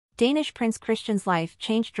Danish Prince Christian's life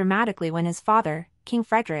changed dramatically when his father, King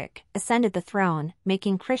Frederick, ascended the throne,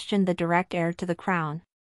 making Christian the direct heir to the crown.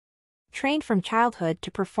 Trained from childhood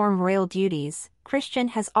to perform royal duties, Christian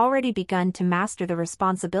has already begun to master the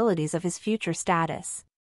responsibilities of his future status.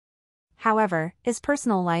 However, his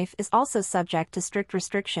personal life is also subject to strict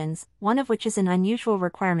restrictions, one of which is an unusual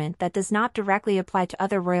requirement that does not directly apply to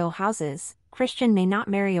other royal houses: Christian may not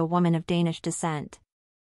marry a woman of Danish descent.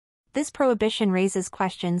 This prohibition raises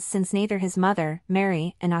questions since neither his mother,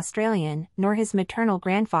 Mary, an Australian, nor his maternal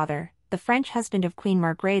grandfather, the French husband of Queen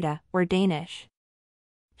Margrethe, were Danish.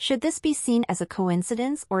 Should this be seen as a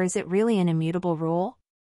coincidence, or is it really an immutable rule?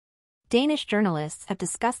 Danish journalists have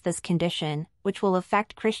discussed this condition, which will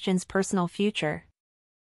affect Christian's personal future.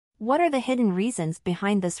 What are the hidden reasons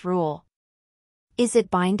behind this rule? Is it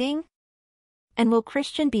binding? And will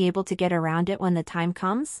Christian be able to get around it when the time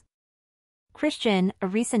comes? Christian, a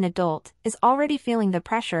recent adult, is already feeling the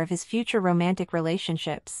pressure of his future romantic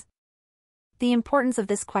relationships. The importance of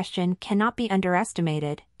this question cannot be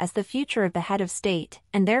underestimated, as the future of the head of state,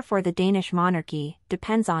 and therefore the Danish monarchy,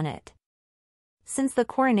 depends on it. Since the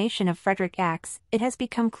coronation of Frederick, it has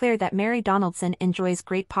become clear that Mary Donaldson enjoys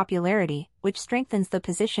great popularity, which strengthens the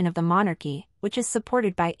position of the monarchy, which is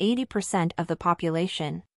supported by 80% of the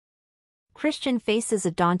population. Christian faces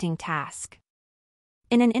a daunting task.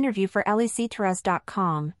 In an interview for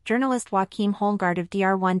lectores.com, journalist Joachim Holmgaard of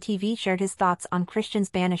DR1 TV shared his thoughts on Christian's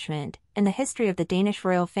banishment. In the history of the Danish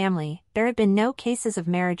royal family, there have been no cases of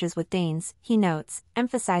marriages with Danes, he notes,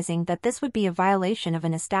 emphasizing that this would be a violation of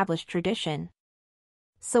an established tradition.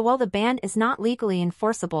 So while the ban is not legally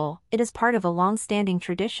enforceable, it is part of a long-standing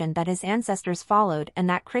tradition that his ancestors followed and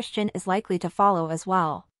that Christian is likely to follow as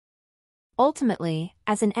well. Ultimately,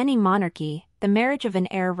 as in any monarchy, the marriage of an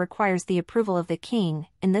heir requires the approval of the king,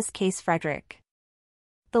 in this case Frederick.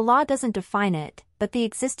 The law doesn't define it, but the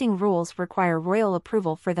existing rules require royal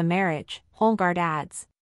approval for the marriage, Holmgaard adds.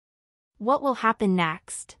 What will happen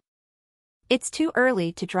next? It's too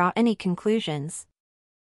early to draw any conclusions.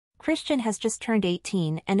 Christian has just turned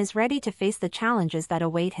 18 and is ready to face the challenges that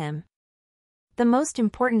await him. The most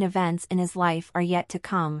important events in his life are yet to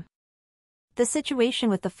come. The situation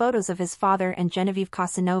with the photos of his father and Genoveva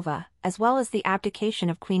Casanova, as well as the abdication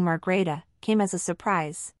of Queen Margrethe, came as a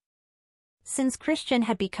surprise. Since Christian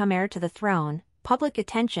had become heir to the throne, public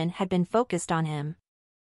attention had been focused on him.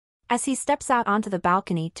 As he steps out onto the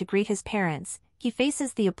balcony to greet his parents, he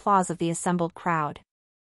faces the applause of the assembled crowd.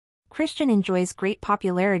 Christian enjoys great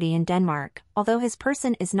popularity in Denmark, although his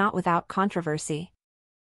person is not without controversy.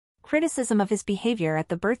 Criticism of his behavior at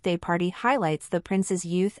the birthday party highlights the prince's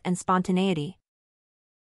youth and spontaneity.